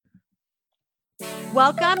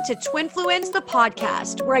Welcome to Twinfluence, the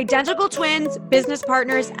podcast. We're identical twins, business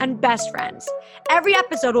partners, and best friends. Every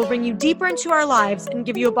episode will bring you deeper into our lives and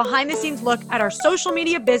give you a behind-the-scenes look at our social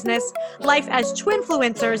media business, life as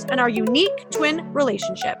twinfluencers, and our unique twin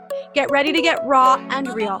relationship. Get ready to get raw and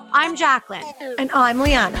real. I'm Jacqueline. And I'm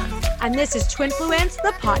Liana. And this is Twinfluence,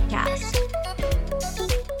 the podcast.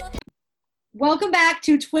 Welcome back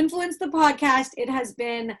to Twinfluence, the podcast. It has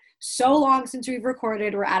been so long since we've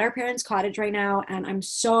recorded. We're at our parents' cottage right now, and I'm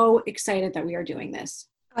so excited that we are doing this.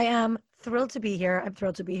 I am thrilled to be here. I'm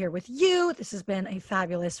thrilled to be here with you. This has been a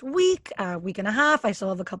fabulous week and a half. I still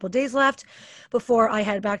have a couple of days left before I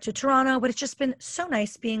head back to Toronto, but it's just been so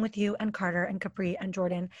nice being with you and Carter and Capri and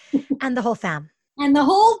Jordan and the whole fam. And the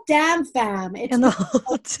whole damn fam. It's and the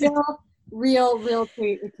whole real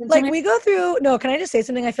treat. Like we go through, no, can I just say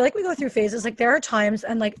something? I feel like we go through phases. Like there are times,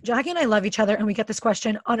 and like Jackie and I love each other and we get this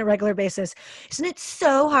question on a regular basis. Isn't it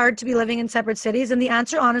so hard to be living in separate cities? And the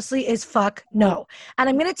answer honestly is fuck no. And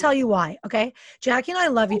I'm going to tell you why. Okay. Jackie and I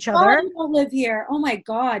love each other. We don't live here. Oh my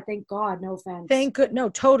God. Thank God. No offense. Thank good. No,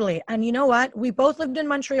 totally. And you know what? We both lived in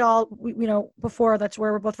Montreal, before. That's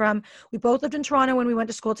where we're both from. We both lived in Toronto when we went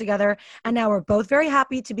to school together. And now we're both very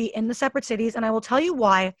happy to be in the separate cities. And I will tell you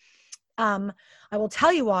why.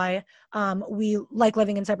 We like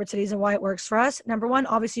living in separate cities and why it works for us. Number one,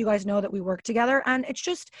 obviously you guys know that we work together, and it's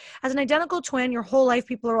just as an identical twin, your whole life,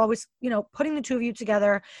 people are always, putting the two of you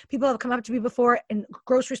together. People have come up to me before in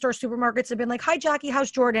grocery store, supermarkets, have been like, hi Jackie,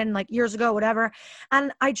 how's Jordan? Like years ago, whatever.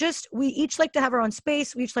 And we each like to have our own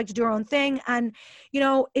space. We each like to do our own thing. And,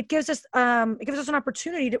 it gives us an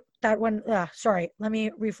opportunity let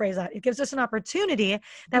me rephrase that. It gives us an opportunity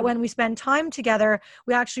that when we spend time together,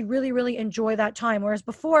 we actually really, really enjoy that time. Whereas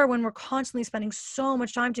before, when we're constantly spending so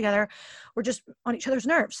much time together, we're just on each other's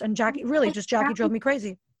nerves. And Jackie drove me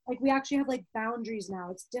crazy. Like we actually have like boundaries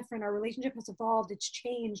now. It's different. Our relationship has evolved. It's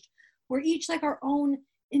changed. We're each like our own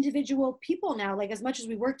individual people now. Like as much as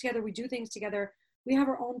we work together, we do things together. We have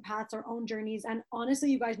our own paths, our own journeys. And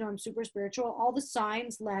honestly, you guys know I'm super spiritual. All the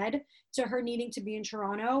signs led to her needing to be in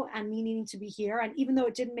Toronto and me needing to be here. And even though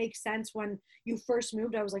it didn't make sense when you first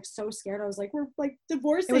moved, I was like so scared. I was like, we're like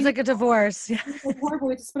divorcing. It was like a divorce. Yeah. It was like horrible.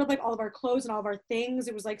 We had to split up like all of our clothes and all of our things.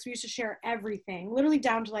 It was like, so we used to share everything, literally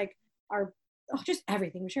down to like just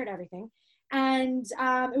everything. We shared everything. And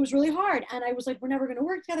it was really hard. And I was like, we're never going to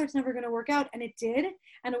work together. It's never going to work out. And it did.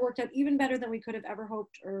 And it worked out even better than we could have ever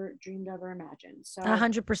hoped or dreamed of or imagined. So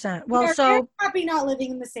 100%. Well, so happy not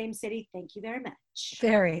living in the same city. Thank you very much.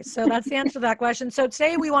 Very. So that's the answer to that question. So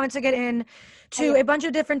today we wanted to get into a bunch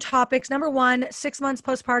of different topics. Number one, 6 months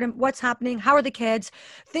postpartum. What's happening? How are the kids?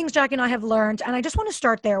 Things Jackie and I have learned. And I just want to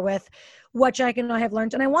start there with what Jackie and I have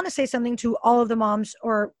learned. And I want to say something to all of the moms,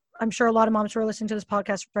 or I'm sure a lot of moms who are listening to this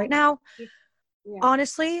podcast right now. Yeah.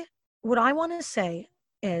 Honestly, what I want to say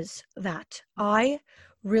is that what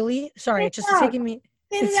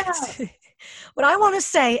I want to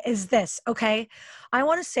say is this, okay? I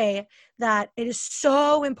want to say that it is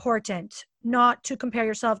so important not to compare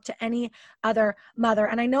yourself to any other mother.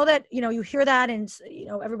 And I know that, you hear that and,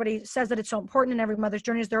 everybody says that it's so important and every mother's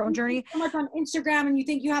journey is their own journey. So much on Instagram and you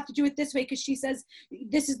think you have to do it this way because she says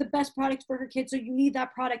this is the best product for her kids, so you need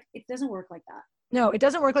that product. It doesn't work like that. No, it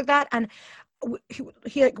doesn't work like that. And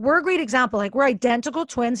we're a great example. Like we're identical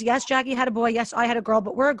twins. Yes, Jackie had a boy. Yes, I had a girl,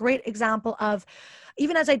 but we're a great example of,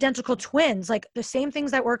 even as identical twins, like the same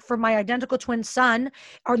things that work for my identical twin son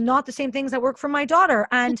are not the same things that work for my daughter.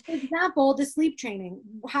 And for example, the sleep training,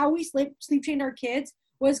 how we sleep trained our kids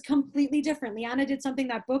was completely different. Liana did something,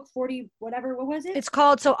 that book 40, whatever, what was it? It's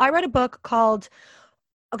called, so I read a book called,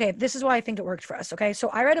 okay, this is why I think it worked for us. Okay. So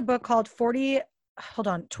I read a book called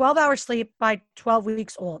 12 hours sleep by 12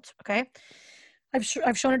 weeks old. Okay.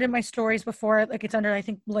 I've shown it in my stories before, like it's under, I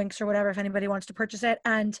think, links or whatever, if anybody wants to purchase it.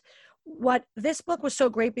 And what this book was so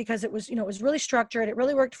great because it was, it was really structured. It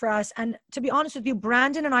really worked for us. And to be honest with you,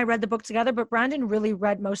 Brandon and I read the book together, but Brandon really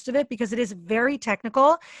read most of it because it is very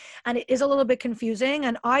technical and it is a little bit confusing.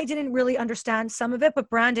 And I didn't really understand some of it, but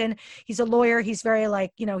Brandon, he's a lawyer. He's very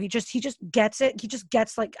like, he just gets it. He just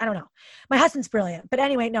gets like, I don't know. My husband's brilliant, but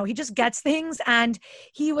anyway, no, he just gets things. And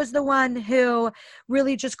he was the one who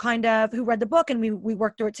really just who read the book, and we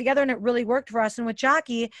worked through it together, and it really worked for us. And with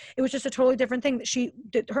Jackie, it was just a totally different thing.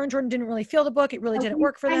 Her and Jordan didn't really feel the book. It really didn't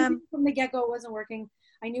work for them. From the get-go, it wasn't working.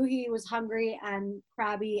 I knew he was hungry and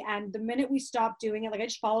crabby. And the minute we stopped doing it, like I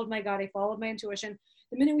just followed my gut, I followed my intuition.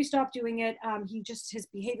 The minute we stopped doing it, his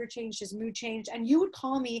behavior changed, his mood changed. And you would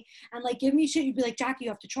call me and like give me shit. You'd be like, Jackie,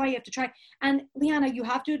 you have to try. And Liana, you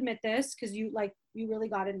have to admit this because you really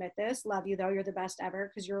got to admit this. Love you though. You're the best ever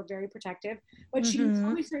because you're very protective. But she would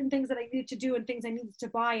tell me certain things that I needed to do and things I needed to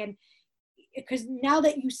buy. And because now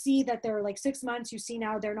that you see that they're like 6 months, you see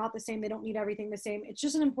now they're not the same. They don't need everything the same. It's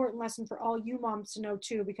just an important lesson for all you moms to know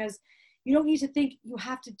too, because you don't need to think you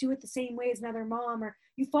have to do it the same way as another mom, or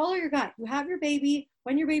you follow your gut. You have your baby.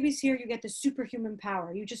 When your baby's here, you get the superhuman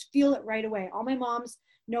power. You just feel it right away. All my moms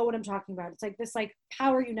know what I'm talking about. It's like this like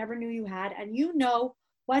power you never knew you had, and you know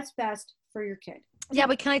what's best for your kid. Yeah,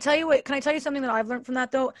 but can I tell you something that I've learned from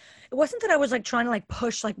that though? It wasn't that I was like trying to like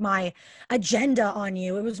push like my agenda on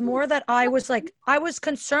you. It was more that I was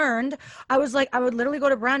concerned. I was like, I would literally go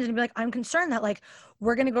to Brandon and be like, I'm concerned that like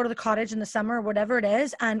we're going to go to the cottage in the summer or whatever it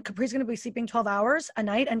is, and Capri's going to be sleeping 12 hours a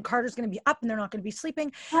night, and Carter's going to be up and they're not going to be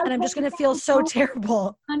sleeping, and I'm just going to feel so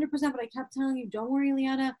terrible. 100%, but I kept telling you, don't worry,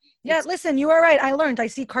 Liana. Yeah, listen, you are right. I learned. I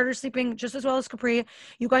see Carter sleeping just as well as Capri.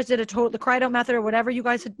 You guys did the cried out method or whatever you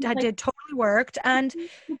guys did totally worked. And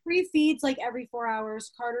Capri feeds like every 4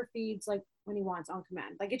 hours. Carter feeds like when he wants on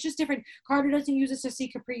command. Like it's just different. Carter doesn't use a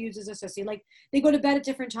sissy. Capri uses a sissy. Like they go to bed at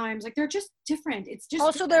different times. Like they're just different. It's just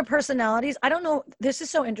also their personalities. I don't know. This is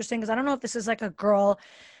so interesting because I don't know if this is like a girl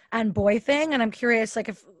and boy thing. And I'm curious, like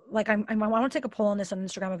if like I want to take a poll on this on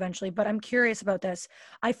Instagram eventually, but I'm curious about this.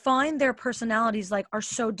 I find their personalities like are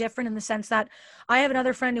so different in the sense that I have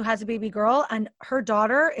another friend who has a baby girl, and her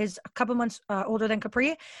daughter is a couple months older than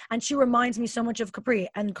Capri, and she reminds me so much of Capri,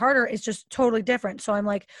 and Carter is just totally different. So I'm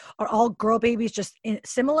like, are all girl babies just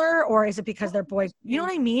similar, or is it because they're boy? You know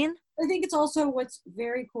what I mean? I think it's also what's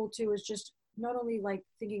very cool too is just not only like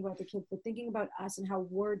thinking about the kids, but thinking about us and how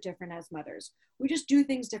we're different as mothers. We just do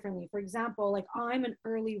things differently. For example, like I'm an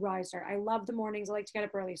early riser. I love the mornings. I like to get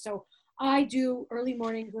up early. So I do early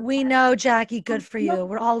mornings. We know, Jackie, good for you.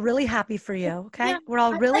 We're all really happy for you. Okay. Yeah, we're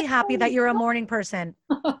all really happy that you're a morning person.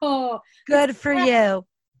 Oh, good for you.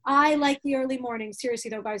 I like the early mornings. Seriously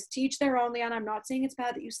though, guys, teach their own, Liana. I'm not saying it's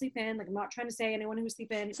bad that you sleep in. Like I'm not trying to say anyone who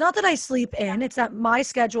sleep in. It's not that I sleep in. It's that my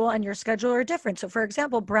schedule and your schedule are different. So for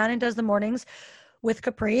example, Brandon does the mornings with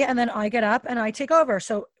Capri, and then I get up and I take over.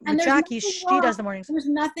 So with Jackie, she does the mornings. There's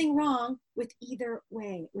nothing wrong with either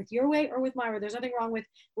way, with your way or with my way. There's nothing wrong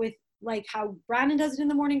with like how Brandon does it in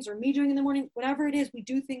the mornings or me doing in the morning. Whatever it is, we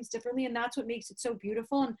do things differently, and that's what makes it so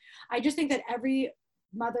beautiful. And I just think that every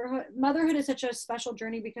motherhood is such a special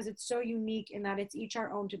journey because it's so unique in that it's each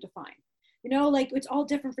our own to define. You know, like it's all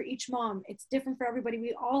different for each mom. It's different for everybody.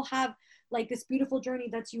 We all have like this beautiful journey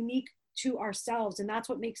that's unique to ourselves, and that's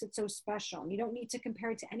what makes it so special. And you don't need to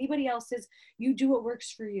compare it to anybody else's. You do what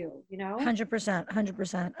works for you, you know?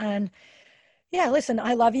 100%. And yeah, listen,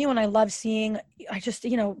 I love you, and I love seeing, I just,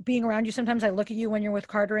 you know, being around you. Sometimes I look at you when you're with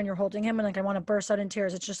Carter and you're holding him, and like I want to burst out in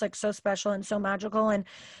tears. It's just like so special and so magical. And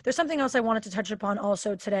there's something else I wanted to touch upon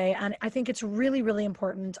also today, and I think it's really, really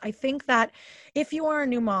important. I think that if you are a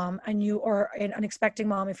new mom and you are an expecting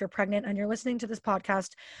mom, if you're pregnant and you're listening to this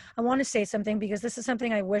podcast, I want to say something because this is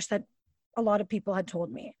something I wish that a lot of people had told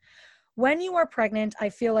me. When you are pregnant, I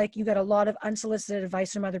feel like you get a lot of unsolicited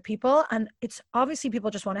advice from other people, and it's obviously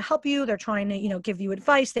people just want to help you. They're trying to, you know, give you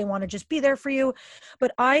advice. They want to just be there for you.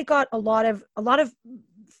 But I got a lot of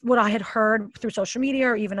what I had heard through social media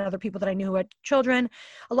or even other people that I knew who had children.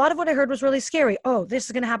 A lot of what I heard was really scary. Oh, this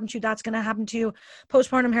is going to happen to you. That's going to happen to you.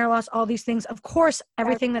 Postpartum hair loss, all these things. Of course,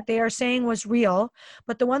 everything that they are saying was real.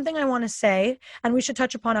 But the one thing I want to say, and we should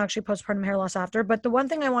touch upon actually postpartum hair loss after, but the one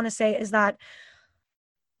thing I want to say is that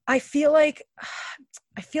I feel like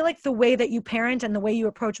the way that you parent and the way you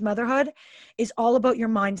approach motherhood is all about your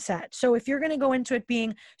mindset. So if you're going to go into it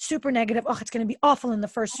being super negative, oh, it's going to be awful in the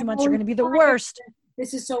first 2 months, you're going to be the worst.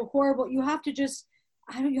 This is so horrible. You have to just,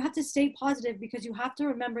 you have to stay positive because you have to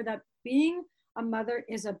remember that being a mother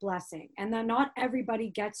is a blessing and that not everybody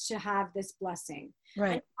gets to have this blessing.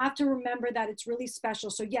 Right. And you have to remember that it's really special.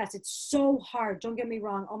 So yes, it's so hard. Don't get me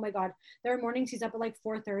wrong. Oh my God. There are mornings he's up at like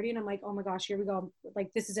 4:30 and I'm like, oh my gosh, here we go.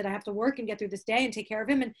 Like, this is it. I have to work and get through this day and take care of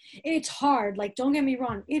him. And it's hard. Like, don't get me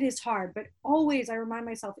wrong. It is hard, but always I remind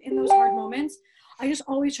myself in those hard moments, I just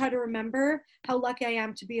always try to remember how lucky I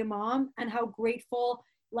am to be a mom and how grateful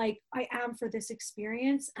like I am for this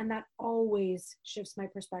experience. And that always shifts my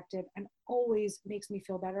perspective and always makes me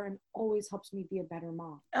feel better and always helps me be a better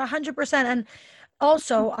mom. 100%. And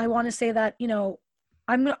also I want to say that, you know,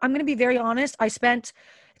 I'm going to be very honest. It's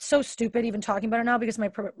so stupid even talking about it now because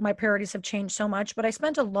my priorities have changed so much, but I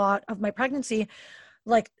spent a lot of my pregnancy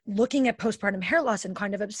like looking at postpartum hair loss and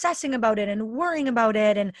kind of obsessing about it and worrying about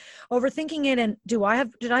it and overthinking it. And did I have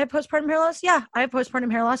postpartum hair loss? Yeah, I have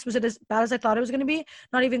postpartum hair loss. Was it as bad as I thought it was going to be?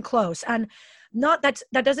 Not even close. And not that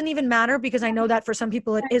doesn't even matter, because I know that for some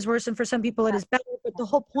people it is worse and for some people it is better. But the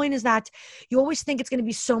whole point is that you always think it's going to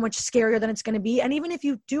be so much scarier than it's going to be. And even if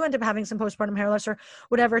you do end up having some postpartum hair loss or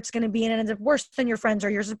whatever it's going to be, and it ends up worse than your friends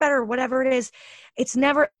or yours is better, or whatever it is, it's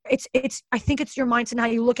never, I think it's your mindset and how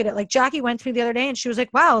you look at it. Like Jackie went to me the other day and she was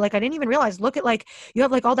like, wow, like I didn't even realize, look at like, you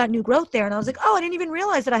have like all that new growth there. And I was like, oh, I didn't even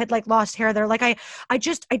realize that I had like lost hair there. Like I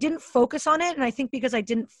didn't focus on it. And I think because I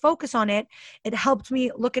didn't focus on it, it helped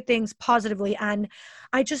me look at things positively. And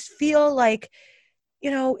I just feel like,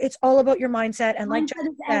 it's all about your mindset. And like Jackie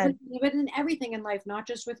said, but in everything in life, not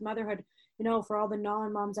just with motherhood, for all the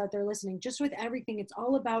non-moms out there listening, just with everything, it's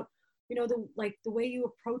all about, the way you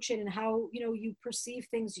approach it and how, you perceive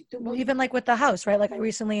things. Well, even like with the house, right? Like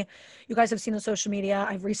you guys have seen the social media.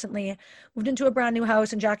 I've recently moved into a brand new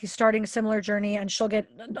house, and Jackie's starting a similar journey, and she'll get,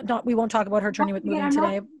 we won't talk about her journey with moving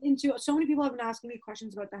today. So many people have been asking me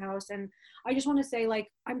questions about the house, and I just want to say, like,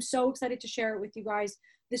 I'm so excited to share it with you guys.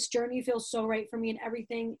 This journey feels so right for me, and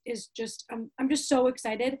everything is just, I'm just so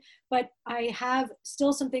excited, but I have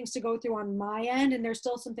still some things to go through on my end. And there's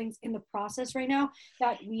still some things in the process right now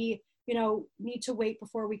that we, need to wait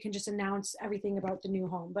before we can just announce everything about the new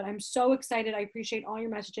home. But I'm so excited. I appreciate all your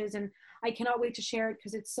messages, and I cannot wait to share it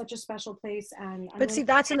because it's such a special place. And that's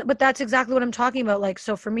exactly what I'm talking about. Like,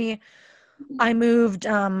 so for me, I moved,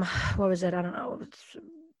 what was it? I don't know.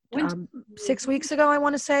 6 weeks ago, I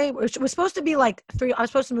want to say, which was supposed to be like I was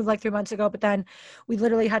supposed to move like 3 months ago, but then we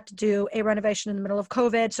literally had to do a renovation in the middle of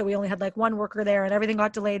COVID. So we only had like one worker there and everything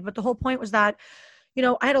got delayed. But the whole point was that,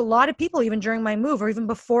 I had a lot of people even during my move or even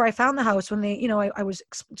before I found the house when they, I was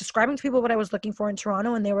describing to people what I was looking for in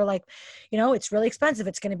Toronto, and they were like, it's really expensive.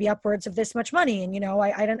 It's going to be upwards of this much money. And,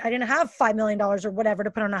 I didn't have $5 million or whatever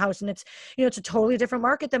to put on a house. And it's, it's a totally different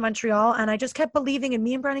market than Montreal. And I just kept believing, and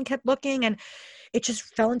me and Brandon kept looking, and it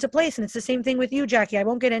just fell into place. And it's the same thing with you, Jackie. I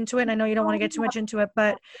won't get into it. And I know you don't want to get too much into it,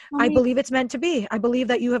 but I believe it's meant to be. I believe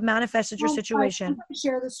that you have manifested your situation. I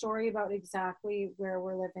share the story about exactly where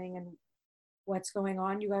we're living and what's going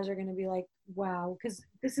on. You guys are going to be like, wow, because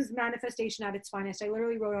this is manifestation at its finest. I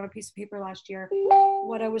literally wrote on a piece of paper last year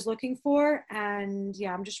what I was looking for, and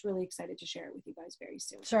yeah, I'm just really excited to share it with you guys very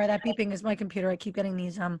soon. Sorry, that beeping is my computer. I keep getting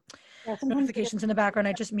these notifications in the background.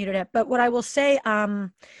 I just muted it. But what I will say, 100%.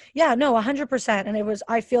 And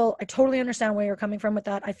I totally understand where you're coming from with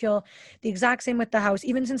that. I feel the exact same with the house.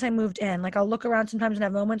 Even since I moved in, like I'll look around sometimes and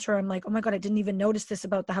have moments where I'm like, oh my God, I didn't even notice this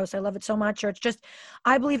about the house. I love it so much. Or it's just,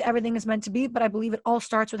 I believe everything is meant to be, but I believe it all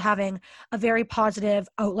starts with having a very positive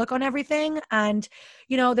outlook on everything. And,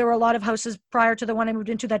 there were a lot of houses prior to the one I moved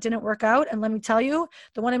into that didn't work out. And let me tell you,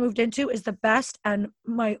 the one I moved into is the best and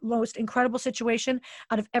my most incredible situation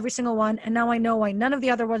out of every single one. And now I know why none of the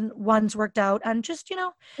other ones worked out, and just,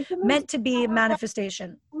 meant to be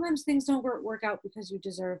manifestation. Sometimes things don't work out because you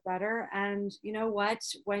deserve better. And you know what,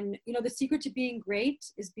 when, the secret to being great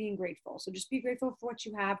is being grateful. So just be grateful for what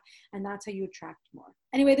you have, and that's how you attract more.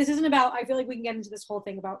 Anyway, this isn't about, I feel like we can get into this whole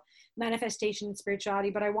thing about manifestation and spirituality,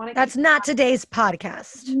 but I want to, that's not today's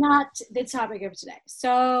podcast, not the topic of today.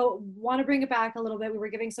 So want to bring it back a little bit. We were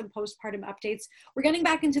giving some postpartum updates. We're getting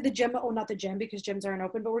back into the gym. Oh, not the gym, because gyms aren't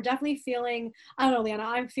open, but we're definitely feeling, I don't know, Leanna,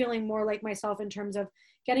 I'm feeling more like myself in terms of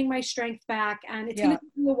getting my strength back. And it's going to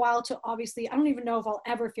take me a while to, obviously, I don't even know if I'll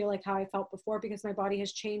ever feel like how I felt before, because my body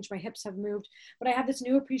has changed. My hips have moved, but I have this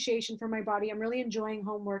new appreciation for my body. I'm really enjoying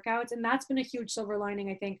home workouts. And that's been a huge silver lining,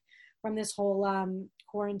 I think, from this whole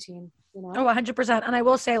quarantine, Oh, 100%. And I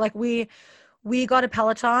will say, like, we got a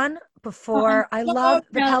Peloton before. I love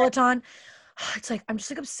the Peloton. It's like, I'm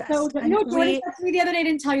just like obsessed. So, Jordan said to me the other day, I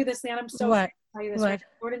didn't tell you this, Leanne. I'm so what? Tell you this. Right?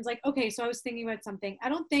 Jordan's like, okay, so I was thinking about something. I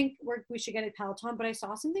don't think we should get a Peloton, but I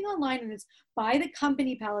saw something online, and it's by the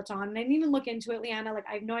company Peloton. And I didn't even look into it, Leanna. Like,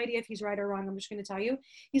 I have no idea if he's right or wrong. I'm just going to tell you.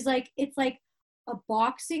 He's like, it's like a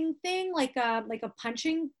boxing thing, like a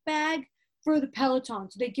punching bag for the Peloton.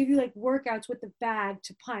 So they give you like workouts with the bag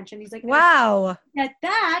to punch. And he's like, wow, at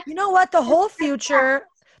that, you know what, the whole future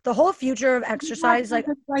of exercise, like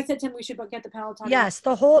I said to him, we should get the Peloton. Yes,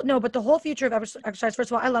 the whole future of exercise. First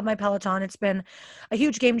of all, I love my Peloton. It's been a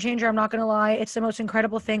huge game changer. I'm not going to lie. It's the most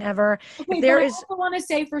incredible thing ever. Okay, I also want to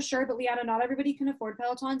say for sure, but Leanna, not everybody can afford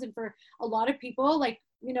Pelotons. And for a lot of people, like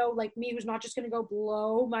me, who's not just going to go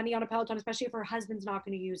blow money on a Peloton, especially if her husband's not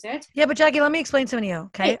going to use it. Yeah, but Jackie, let me explain something to you,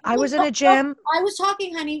 okay? Hey, I was in a gym. I was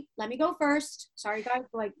talking, honey. Let me go first. Sorry, guys.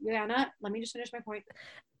 Like, Leanna, let me just finish my point.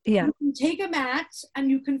 Yeah. You can take a mat,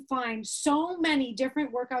 and you can find so many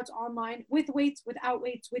different workouts online with weights, without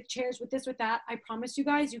weights, with chairs, with this, with that. I promise you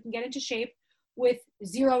guys, you can get into shape with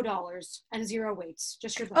 $0 and zero weights.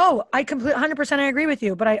 Just your body. Oh, I completely 100% I agree with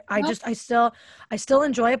you, but I still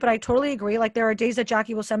enjoy it, but I totally agree. Like there are days that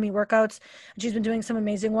Jackie will send me workouts and she's been doing some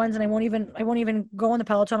amazing ones and I won't even go on the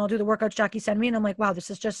Peloton. I'll do the workouts Jackie sent me and I'm like, wow, this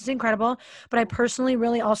is just as incredible. But I personally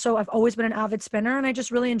really also, I've always been an avid spinner and I just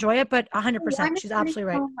really enjoy it, but 100%, she's absolutely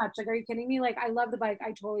right. So much. Like, are you kidding me? Like, I love the bike.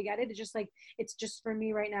 I totally get it. It's just like, it's just for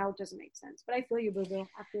me right now, it doesn't make sense, but I feel you, boo boo.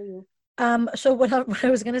 I feel you. So what I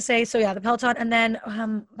was going to say, so yeah, the Peloton and then,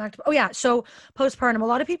 back to, so postpartum, a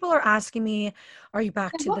lot of people are asking me, are you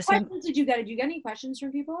back to the same? What questions did you get? Did you get any questions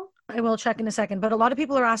from people? I will check in a second, but a lot of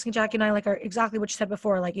people are asking Jackie and I, like, are exactly what you said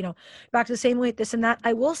before, like, you know, back to the same weight, this and that.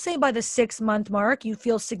 I will say by the 6-month mark, you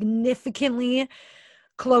feel significantly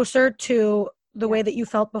closer to the way that you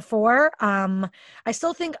felt before. I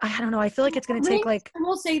still think, I don't know, I feel like it's going to take like, and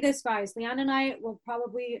we'll say this, guys, Leanne and I will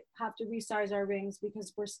probably have to resize our rings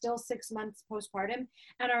because we're still 6 months postpartum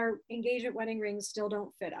and our engagement wedding rings still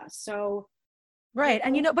don't fit us. So right.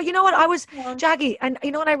 And but you know what, I was Jackie, and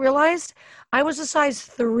you know what I realized, I was a size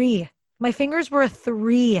 3. My fingers were a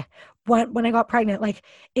 3 when I got pregnant. Like,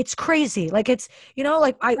 it's crazy. Like, it's, you know,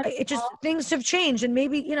 like it just, things have changed and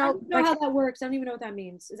maybe, you know, I don't know how that works. I don't even know what that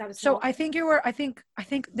means. Is that a so I think I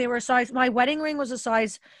think they were a size, my wedding ring was a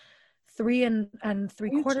size 3 and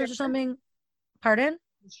 3/4 or something. Pardon?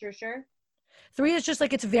 Sure. 3 is just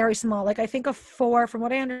like, it's very small. Like, I think a 4, from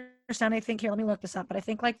what I understand, I think, here, let me look this up, but I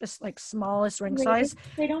think like this, like, smallest ring size.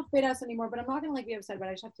 They don't fit us anymore, but I'm not going to be upset, but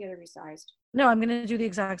I just have to get it resized. No, I'm going to do the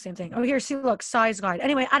exact same thing. Oh, here, see, look, size guide.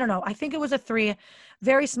 Anyway, I don't know. I think it was a 3,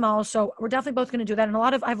 very small. So we're definitely both going to do that. And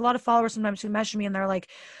I have a lot of followers sometimes who message me and they're like,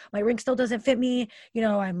 my ring still doesn't fit me. You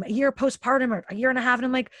know, I'm a year postpartum or a year and a half. And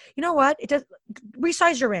I'm like, you know what? It does,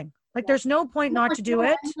 resize your ring. Like, there's no point not to do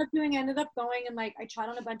it. I ended up going and like, I tried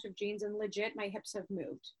on a bunch of jeans and legit, my hips have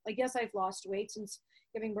moved. Like, yes, I've lost weight since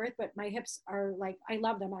giving birth, but my hips are like, I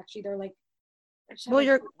love them actually. They're like, well,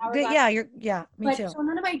 me too. So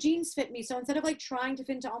none of my jeans fit me. So instead of like trying to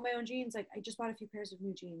fit into all my own jeans, like I just bought a few pairs of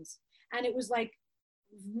new jeans and it was like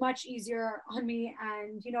much easier on me.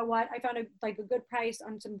 And you know what? I found a good price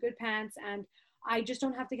on some good pants and I just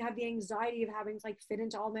don't have to have the anxiety of having to like fit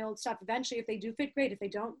into all my old stuff. Eventually, if they do fit, great. If they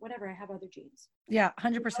don't, whatever, I have other jeans. Yeah,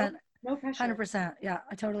 100%. No pressure. 100%. Yeah,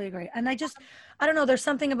 I totally agree. And I don't know, there's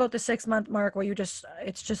something about the 6-month mark where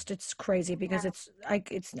it's crazy because it's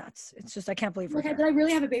nuts. It's just, I can't believe did I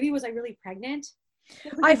really have a baby? Was I really pregnant?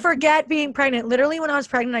 I forget being pregnant. Literally, when I was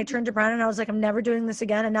pregnant, I turned to Brandon and I was like, I'm never doing this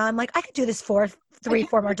again. And now I'm like, I could do this 4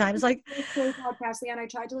 more times. Like, podcast, and I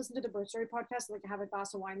tried to listen to the birth story podcast, like, to have a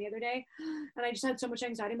glass of wine the other day, and I just had so much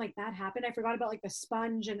anxiety. I'm like, that happened. I forgot about like the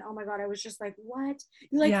sponge, and oh my god, I was just like, what?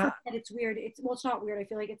 You like, forget. It's weird. It's not weird. I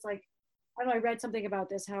feel like it's like, I don't know. I read something about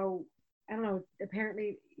this. How, I don't know.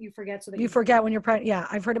 Apparently, you forget so that you forget when you're pregnant. Yeah,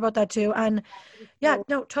 I've heard about that too. And yeah,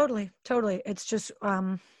 no, totally. It's just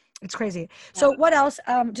it's crazy. So what else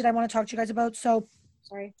did I want to talk to you guys about? So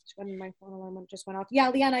sorry, my phone alarm just went off. Yeah,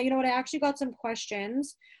 Leanna, you know what? I actually got some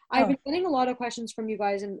questions. I've been getting a lot of questions from you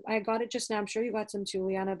guys, and I got it just now. I'm sure you got some too,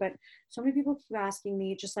 Leanna, but so many people keep asking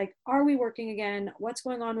me, just like, are we working again? What's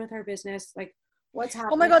going on with our business? Like, what's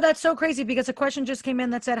happening? Oh my God, that's so crazy because a question just came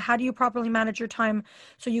in that said, how do you properly manage your time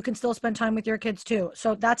so you can still spend time with your kids too?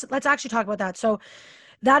 So let's actually talk about that. So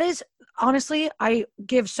that is, honestly, I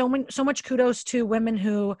give so much kudos to women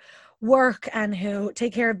who work and who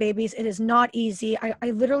take care of babies. It is not easy. I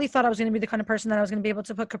literally thought I was going to be the kind of person that I was going to be able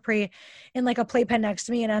to put Capri in like a playpen next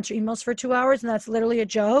to me and answer emails for 2 hours. And that's literally a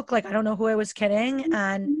joke. Like, I don't know who I was kidding.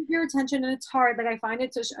 And your attention, and it's hard. Like, I find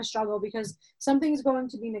it's a struggle because something's going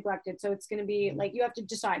to be neglected. So it's going to be like, you have to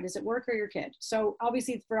decide, is it work or your kid? So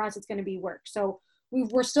obviously for us, it's going to be work. So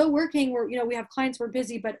we're still working. We have clients, we're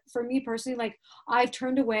busy. But for me personally, like, I've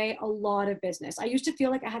turned away a lot of business. I used to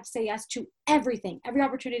feel like I had to say yes to everything, every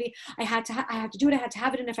opportunity. I had to do it. I had to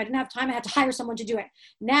have it. And if I didn't have time, I had to hire someone to do it.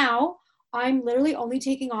 Now I'm literally only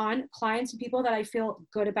taking on clients and people that I feel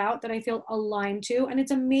good about, that I feel aligned to. And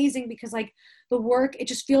it's amazing because like the work, it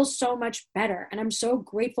just feels so much better. And I'm so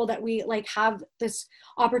grateful that we like have this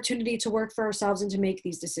opportunity to work for ourselves and to make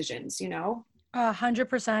these decisions,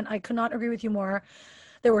 100%. I could not agree with you more.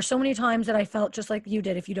 There were so many times that I felt just like you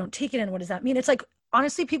did. If you don't take it in, what does that mean? It's like,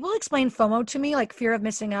 honestly, people explain FOMO to me, like fear of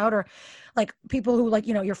missing out, or like people who, like,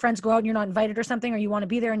 your friends go out and you're not invited or something, or you want to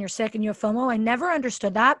be there and you're sick and you have FOMO. I never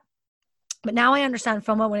understood that. But now I understand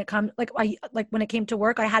FOMO when it comes, when it came to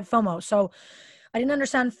work, I had FOMO. So I didn't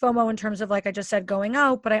understand FOMO in terms of, like I just said, going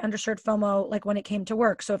out, but I understood FOMO like when it came to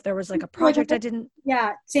work. So if there was like a project I didn't.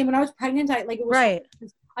 Yeah. Same. When I was pregnant, it was right.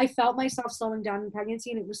 I felt myself slowing down in pregnancy,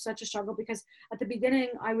 and it was such a struggle because at the beginning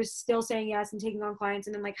I was still saying yes and taking on clients.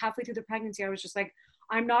 And then like halfway through the pregnancy, I was just like,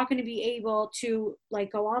 I'm not going to be able to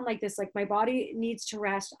like go on like this. Like my body needs to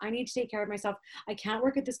rest. I need to take care of myself. I can't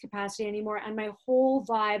work at this capacity anymore. And my whole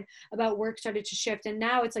vibe about work started to shift. And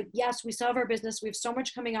now it's like, yes, we still have our business. We have so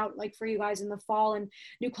much coming out like for you guys in the fall and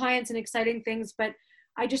new clients and exciting things. But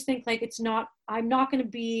I just think like I'm not going to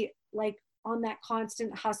be like on that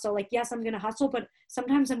constant hustle. Like, yes, I'm going to hustle, but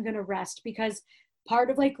sometimes I'm going to rest, because part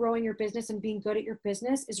of like growing your business and being good at your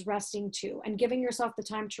business is resting too, and giving yourself the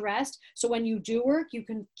time to rest. So when you do work, you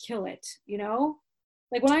can kill it, you know?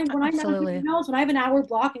 Like when I Absolutely. when I have an hour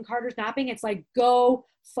block and Carter's napping, it's like, go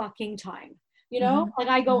fucking time, you know? Like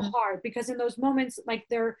I go hard, because in those moments, like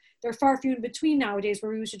they're far few in between nowadays,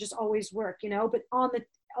 where we used to just always work, you know? But on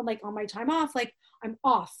my time off, like I'm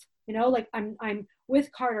off, you know, like I'm with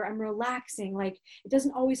Carter, I'm relaxing. Like it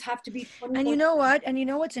doesn't always have to be 24. And you know what? And you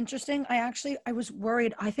know what's interesting? I was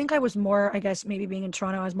worried. I think I was more, I guess, maybe being in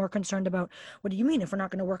Toronto, I was more concerned about, what do you mean if we're not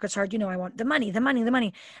going to work as hard? You know, I want the money, the money, the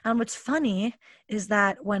money. And what's funny is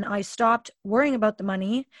that when I stopped worrying about the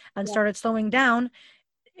money and started slowing down,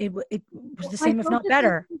 it was the same, if not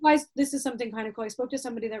better. Guys, this is something kind of cool. I spoke to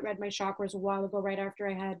somebody that read my chakras a while ago, right after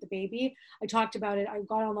I had the baby. I talked about it. I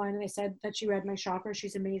got online and I said that she read my chakras.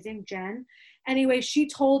 She's amazing, Jen. Anyway, she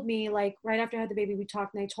told me, like, right after I had the baby, we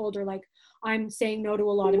talked, and I told her, like, I'm saying no to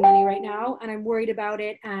a lot of money right now, and I'm worried about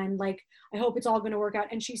it, and like, I hope it's all going to work out.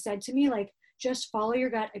 And she said to me, like, just follow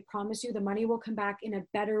your gut. I promise you the money will come back in a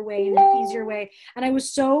better way, in an easier way. And I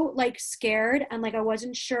was so like scared, and like I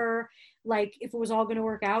wasn't sure like if it was all going to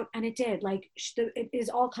work out, and it did. Like it is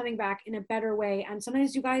all coming back in a better way. And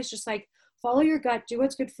sometimes you guys just like follow your gut, do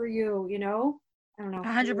what's good for you, you know? I don't know.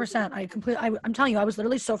 100%. I'm telling you, I was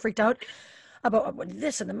literally so freaked out about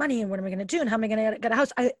this and the money and what am I going to do and how am I going to get a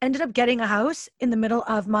house. I ended up getting a house in the middle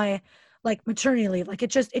of my like maternity leave. Like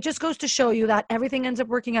it just goes to show you that everything ends up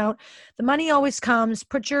working out. The money always comes.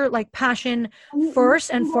 Put your like passion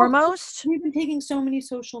first and foremost. We've been taking so many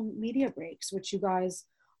social media breaks, which you guys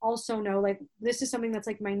also know, like this is something that's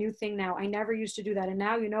like my new thing now. I never used to do that. And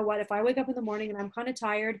now, you know what, if I wake up in the morning and I'm kind of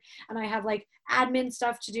tired and I have like admin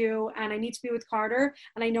stuff to do and I need to be with Carter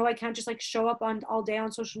and I know I can't just like show up on all day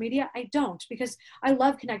on social media, I don't, because I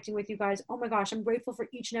love connecting with you guys. Oh my gosh, I'm grateful for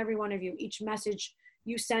each and every one of you, each message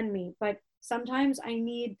you send me. But sometimes I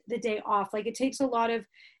need the day off. Like it takes a lot of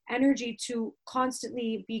energy to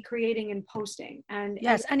constantly be creating and posting. And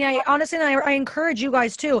yes, and yeah, honestly, I encourage you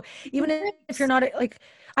guys too, even if you're not like,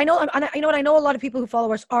 I know a lot of people who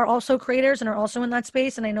follow us are also creators and are also in that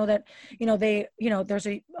space. And I know that, you know, there's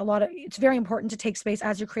a lot of, it's very important to take space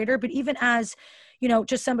as your creator, but even as, you know,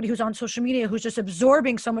 just somebody who's on social media, who's just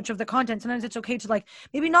absorbing so much of the content. Sometimes it's okay to like,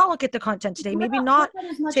 maybe not look at the content today, maybe not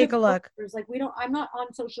take a look. Like I'm not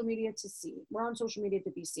on social media to see, we're on social media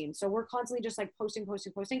to be seen. So we're constantly just like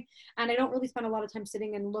posting. And I don't really spend a lot of time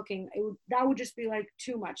sitting and looking. That would just be like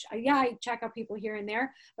too much. I check out people here and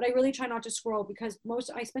there, but I really try not to scroll because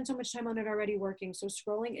I spend so much time on it already working. So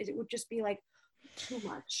scrolling, it would just be like too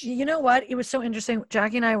much. You know what? It was so interesting.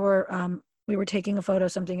 Jackie and I were, we were taking a photo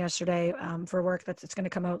of something yesterday for work it's going to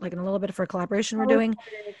come out like in a little bit for a collaboration we're doing.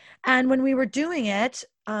 And when we were doing it,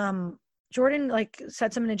 Jordan like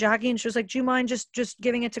said something to Jackie and she was like, do you mind just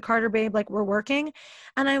giving it to Carter, babe? Like we're working.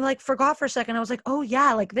 And I like forgot for a second. I was like, oh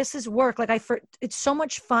yeah, like this is work. Like it's so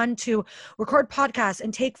much fun to record podcasts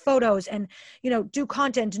and take photos and, you know, do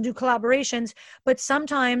content and do collaborations. But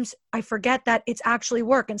sometimes I forget that it's actually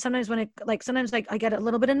work. And sometimes sometimes I get a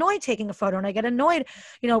little bit annoyed taking a photo and I get annoyed,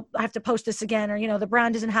 you know, I have to post this again, or, you know, the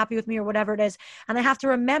brand isn't happy with me or whatever it is. And I have to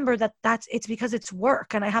remember that it's because it's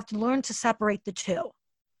work and I have to learn to separate the two.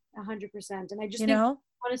 100%. And I just think,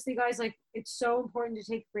 honestly, guys, like it's so important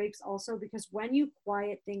to take breaks also, because when you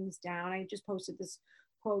quiet things down, I just posted this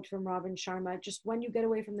quote from Robin Sharma, just when you get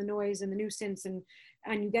away from the noise and the nuisance and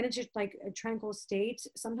you get into like a tranquil state,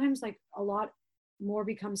 sometimes like a lot more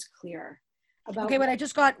becomes clear. Okay, but I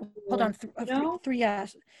just got, hold on, three,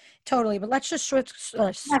 yes, totally. But let's just switch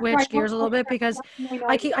gears a little bit because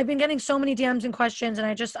I've been getting so many DMs and questions and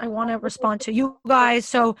I want to respond to you guys.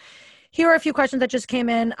 So here are a few questions that just came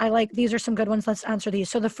in. These are some good ones. Let's answer these.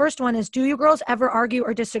 So the first one is, do you girls ever argue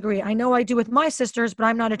or disagree? I know I do with my sisters, but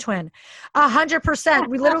I'm not a twin. 100%.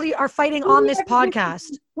 We literally are fighting on this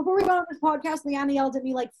podcast. Before we got on this podcast, Leanna yelled at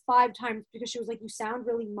me like 5 times because she was like, you sound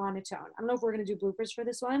really monotone. I don't know if we're going to do bloopers for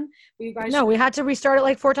this one, but you guys. No, we had to restart it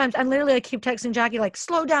like 4 times. And literally I keep texting Jackie, like,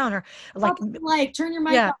 slow down or like turn your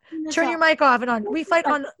mic off. Turn your mic off and on. We fight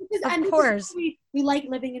on, of course. We like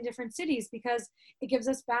living in different cities because it gives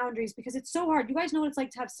us boundaries, because it's so hard. You guys know what it's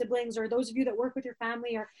like to have siblings, or those of you that work with your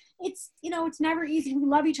family, or it's, you know, it's never easy. We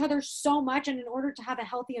love each other so much. And in order to have a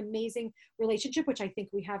healthy, amazing relationship, which I think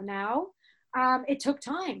we have now, It took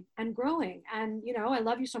time and growing. And, you know, I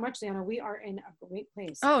love you so much, Liana. We are in a great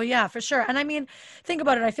place. Oh yeah, for sure. And I mean, think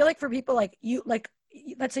about it. I feel like for people like you, like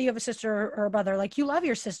let's say you have a sister or a brother, like you love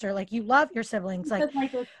your sister, like you love your siblings, like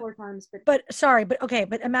those 4 times, but sorry, but okay,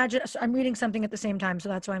 but imagine I'm reading something at the same time, so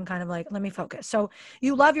that's why I'm kind of like, let me focus. So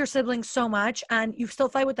you love your siblings so much and you still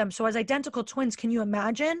fight with them. So as identical twins, can you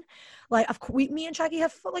imagine? Like, of course, me and Jackie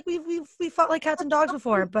have like we fought like cats and dogs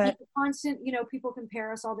before, but constant, you know, people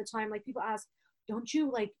compare us all the time. Like people ask, don't you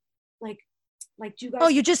like do you guys? oh,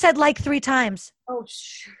 you just said like 3 times. Oh,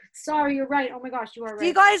 sorry, you're right. Oh my gosh, you are right.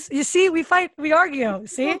 You guys, you see, we fight, we argue.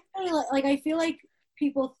 See, like I feel like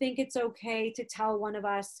people think it's okay to tell one of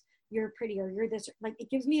us you're pretty or you're this. Like it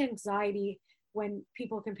gives me anxiety when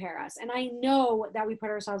people compare us. And I know that we put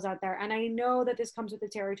ourselves out there, and I know that this comes with the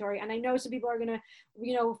territory, and I know some people are going to,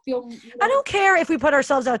 you know, feel, you know, I don't care if we put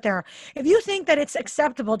ourselves out there. If you think that it's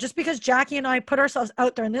acceptable, just because Jackie and I put ourselves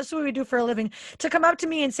out there, and this is what we do for a living, to come up to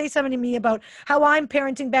me and say something to me about how I'm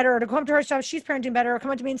parenting better, or to come up to her, how she's parenting better, or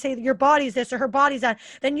come up to me and say that your body's this or her body's that,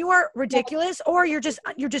 then you are ridiculous, or you just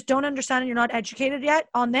don't understand and you're not educated yet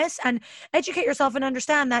on this. And educate yourself and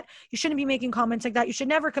understand that you shouldn't be making comments like that. You should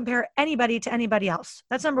never compare anybody to anybody else.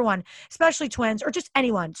 That's number one, especially twins or just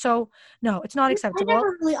anyone. So no, it's not acceptable.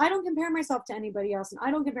 I don't compare myself to anybody else, and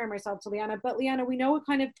I don't compare myself to Liana, but Liana, we know it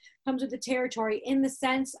kind of comes with the territory in the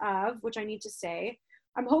sense of, which I need to say,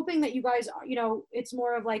 I'm hoping that you guys, you know, it's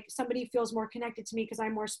more of like somebody feels more connected to me because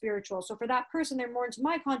I'm more spiritual. So for that person, they're more into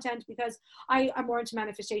my content because I'm more into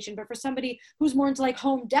manifestation. But for somebody who's more into like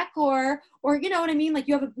home decor, or you know what I mean, like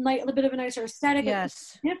you have a little bit of a nicer aesthetic,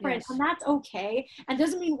 yes, different, yes. and that's okay. And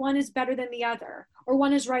doesn't mean one is better than the other, or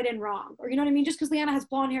one is right and wrong, or you know what I mean. Just because Liana has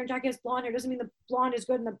blonde hair and Jackie has blonde hair doesn't mean the blonde is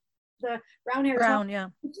good and the brown hair brown, yeah.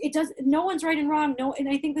 It does, no one's right and wrong. No, and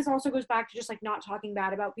I think this also goes back to just like not talking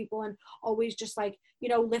bad about people, and always just like, you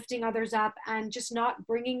know, lifting others up, and just not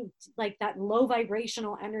bringing like that low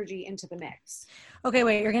vibrational energy into the mix. Okay,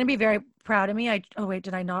 wait, you're going to be very proud of me. Oh wait,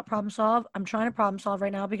 did I not problem solve? I'm trying to problem solve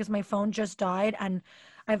right now because my phone just died and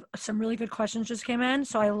I've some really good questions just came in.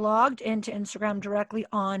 So I logged into Instagram directly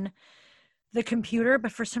on the computer,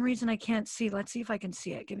 but for some reason I can't see. Let's see if I can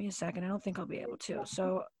see it. Give me a second. I don't think I'll be able to.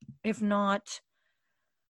 So if not,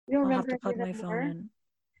 I'll have to plug my phone in.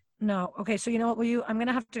 No. Okay. So you know what? I'm going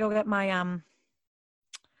to have to go get my,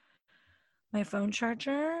 my phone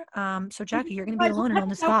charger. So Jackie, you're going to be alone and on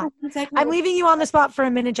the spot. I'm leaving you on the spot for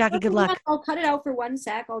a minute, Jackie. Good luck. I'll cut it out for 1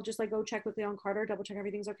 sec. I'll just like go check with Leon Carter, double check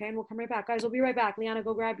everything's okay, and we'll come right back. Guys, we'll be right back. Liana,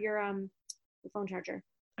 go grab your phone charger.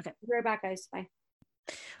 Okay. We'll be right back, guys. Bye.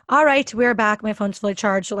 All right, we're back. My phone's fully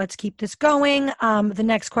charged, so let's keep this going. The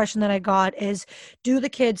next question that I got is, do the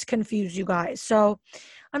kids confuse you guys? So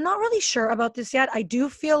I'm not really sure about this yet. I do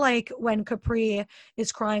feel like when Capri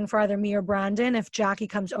is crying for either me or Brandon, if Jackie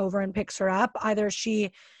comes over and picks her up, either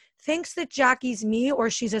she thinks that Jackie's me or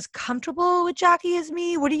she's as comfortable with Jackie as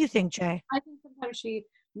me. What do you think, Jay? I think sometimes she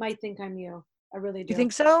might think I'm you. I really do. You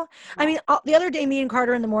think so? Yeah. I mean, the other day, me and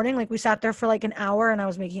Carter in the morning, like we sat there for like an hour and I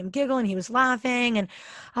was making him giggle and he was laughing. And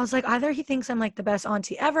I was like, either he thinks I'm like the best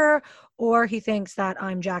auntie ever or he thinks that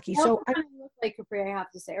I'm Jackie. So I look like Capri, I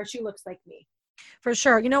have to say, or she looks like me. For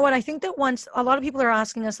sure. You know what? I think that once a lot of people are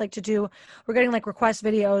asking us like we're getting like request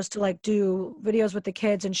videos to like do videos with the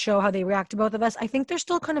kids and show how they react to both of us. I think they're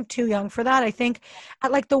still kind of too young for that. I think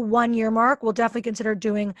at like the 1 year mark, we'll definitely consider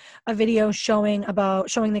doing a video showing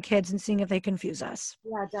the kids and seeing if they confuse us.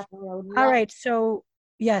 Yeah, definitely. All right. So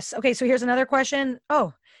yes. Okay. So here's another question.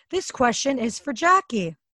 Oh, this question is for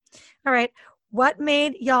Jackie. All right. What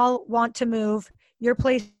made y'all want to move? Your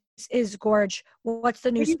place is gorge. What's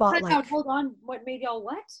the new spot like? Hold on. What made y'all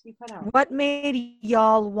what? You cut out. What made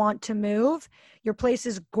y'all want to move? Your place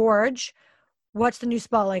is gorge. What's the new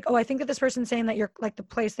spot like? Oh, I think that this person's saying that you're like the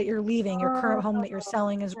place that you're leaving, your current home that you're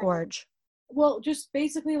selling is gorge. Well, just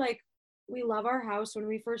basically like we love our house. When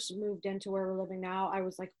we first moved into where we're living now, I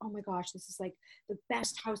was like, oh my gosh, this is like the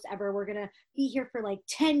best house ever. We're going to be here for like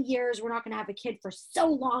 10 years. We're not going to have a kid for so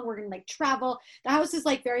long. We're going to like travel. The house is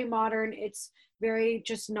like very modern. It's very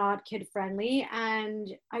just not kid friendly. And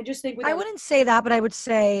I just think I wouldn't say that, but I would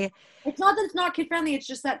say it's not that it's not kid friendly. It's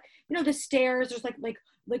just that, you know, the stairs, there's like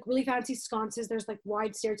really fancy sconces. There's like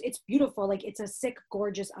wide stairs. It's beautiful. Like it's a sick,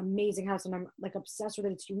 gorgeous, amazing house. And I'm like obsessed with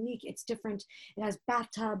it. It's unique. It's different. It has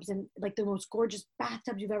bathtubs and like the most gorgeous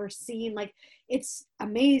bathtubs you've ever seen. Like it's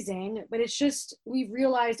amazing, but it's just, we've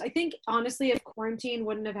realized, I think honestly, if quarantine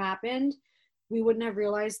wouldn't have happened, we wouldn't have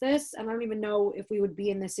realized this. And I don't even know if we would be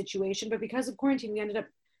in this situation, but because of quarantine, we ended up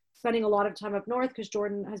spending a lot of time up north because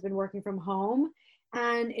Jordan has been working from home.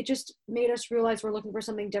 And it just made us realize we're looking for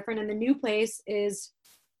something different. And the new place is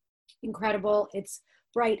incredible. It's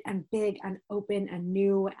bright and big and open and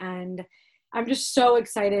new. And I'm just so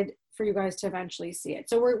excited for you guys to eventually see it.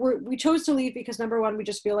 So we chose to leave because number one, we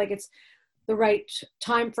just feel like it's the right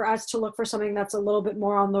time for us to look for something that's a little bit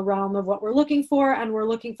more on the realm of what we're looking for. And we're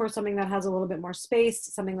looking for something that has a little bit more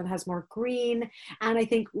space, something that has more green. And I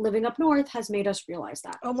think living up north has made us realize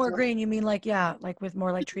that. Oh, more green. You mean like, yeah, like with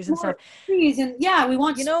more like trees and stuff. Trees and yeah, we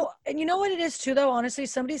want, and you know what it is too, though, honestly,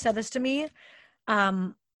 somebody said this to me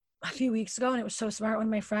a few weeks ago, and it was so smart. One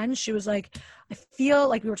of my friends, she was like, I feel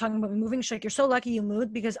like, we were talking about moving. She's like, you're so lucky you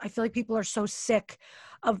moved, because I feel like people are so sick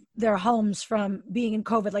of their homes from being in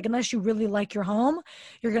COVID. Like, unless you really like your home,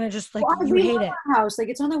 you're going to just like, you hate it. House. Like,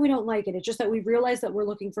 it's not that we don't like it. It's just that we've realized that we're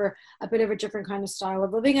looking for a bit of a different kind of style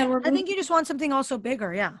of living. And I think you just want something also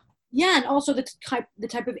bigger. Yeah. Yeah. And also the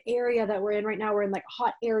type of area that we're in right now, we're in like a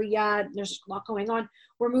hot area. There's a lot going on.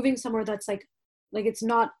 We're moving somewhere that's like it's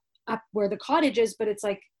not up where the cottage is, but it's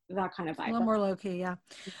like that kind of vibe. A little more low-key, yeah.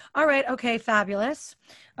 All right, okay, fabulous.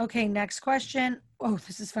 Okay, next question. Oh,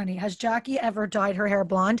 this is funny. Has Jackie ever dyed her hair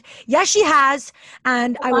blonde? Yes, she has,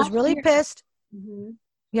 and I was really pissed. Mm-hmm.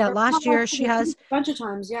 Yeah, last year she has. A bunch of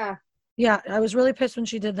times, yeah. Yeah, I was really pissed when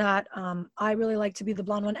she did that. I really like to be the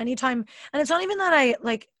blonde one anytime, and it's not even that I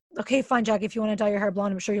like. Okay, fine, Jackie, if you want to dye your hair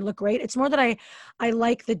blonde, I'm sure you look great. It's more that I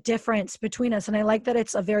like the difference between us, and I like that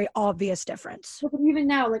it's a very obvious difference. But even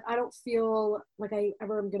now, like, I don't feel like I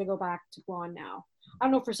ever am going to go back to blonde now. I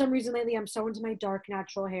don't know, for some reason lately I'm so into my dark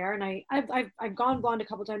natural hair, and I've gone blonde a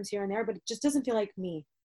couple times here and there, but it just doesn't feel like me,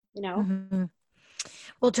 you know? Mm-hmm.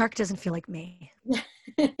 Well, dark doesn't feel like me.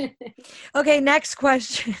 Okay, next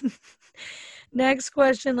question. Next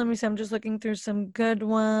question. Let me see. I'm just looking through some good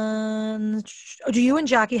ones. Oh, do you and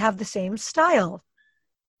Jackie have the same style?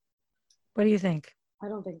 What do you think? I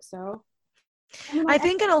don't think so. I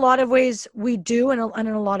think in a lot of ways we do, and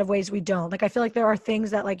in a lot of ways we don't. Like, I feel like there are things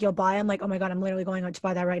that like you'll buy. I'm like, oh my God, I'm literally going out to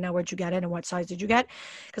buy that right now. Where'd you get it? And what size did you get?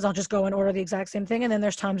 Because I'll just go and order the exact same thing. And then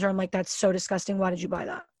there's times where I'm like, that's so disgusting. Why did you buy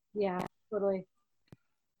that? Yeah, totally.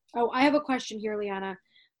 Oh, I have a question here, Liana.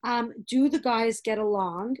 Do the guys get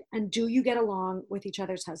along, and do you get along with each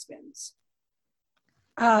other's husbands?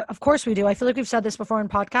 Of course we do. I feel like we've said this before in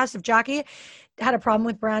podcasts. If Jackie had a problem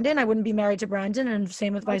with Brandon, I wouldn't be married to Brandon, and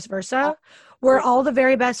same with vice versa. We're all the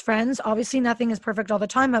very best friends. Obviously, nothing is perfect all the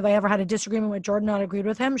time. Have I ever had a disagreement with Jordan, not agreed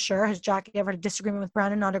with him? Sure. Has Jackie ever had a disagreement with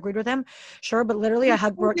Brandon, not agreed with him? Sure. But literally, I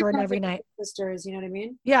hug Jordan every night. Sisters, you know what I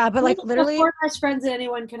mean? Yeah, but like literally, the best friends that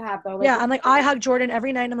anyone could have, though. Like, yeah, I'm like, I hug Jordan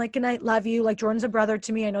every night. I'm like, good night, love you. Like, Jordan's a brother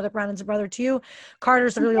to me. I know that Brandon's a brother to you.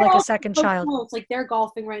 Carter's literally like a second child. It's like they're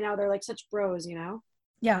golfing right now. They're like such bros, you know?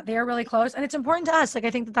 Yeah, they are really close, and it's important to us. Like,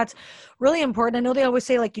 I think that that's really important. I know they always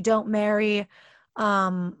say like you don't marry,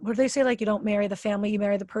 what do they say? Like, you don't marry the family, you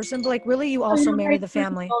marry the person. But like, really, you also marry the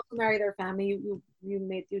family. You also marry their family. You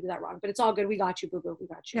do that wrong, but it's all good. We got you, boo boo. We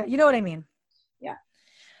got you. Yeah, you know what I mean. Yeah.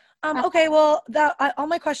 Okay. Well, all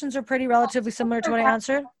my questions are pretty relatively similar to what I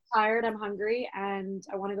answered. I'm tired. I'm hungry, and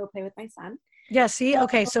I want to go play with my son. Yeah. See.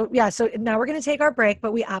 Okay. So yeah. So now we're gonna take our break,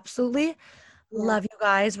 but we absolutely love you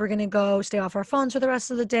guys. We're going to go stay off our phones for the rest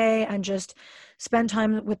of the day and just spend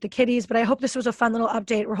time with the kiddies. But I hope this was a fun little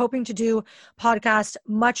update. We're hoping to do podcasts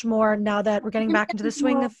much more now that we're getting back into the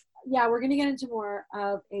swing of. Yeah, we're going to get into more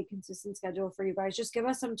of a consistent schedule for you guys. Just give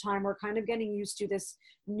us some time. We're kind of getting used to this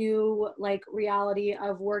new like reality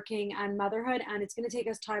of working and motherhood. And it's going to take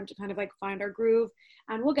us time to kind of like find our groove,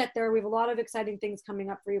 and we'll get there. We have a lot of exciting things coming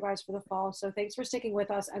up for you guys for the fall. So thanks for sticking with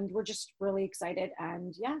us. And we're just really excited.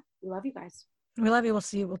 And yeah, we love you guys. We love you. We'll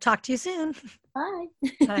see you. We'll talk to you soon. Bye.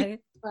 Bye.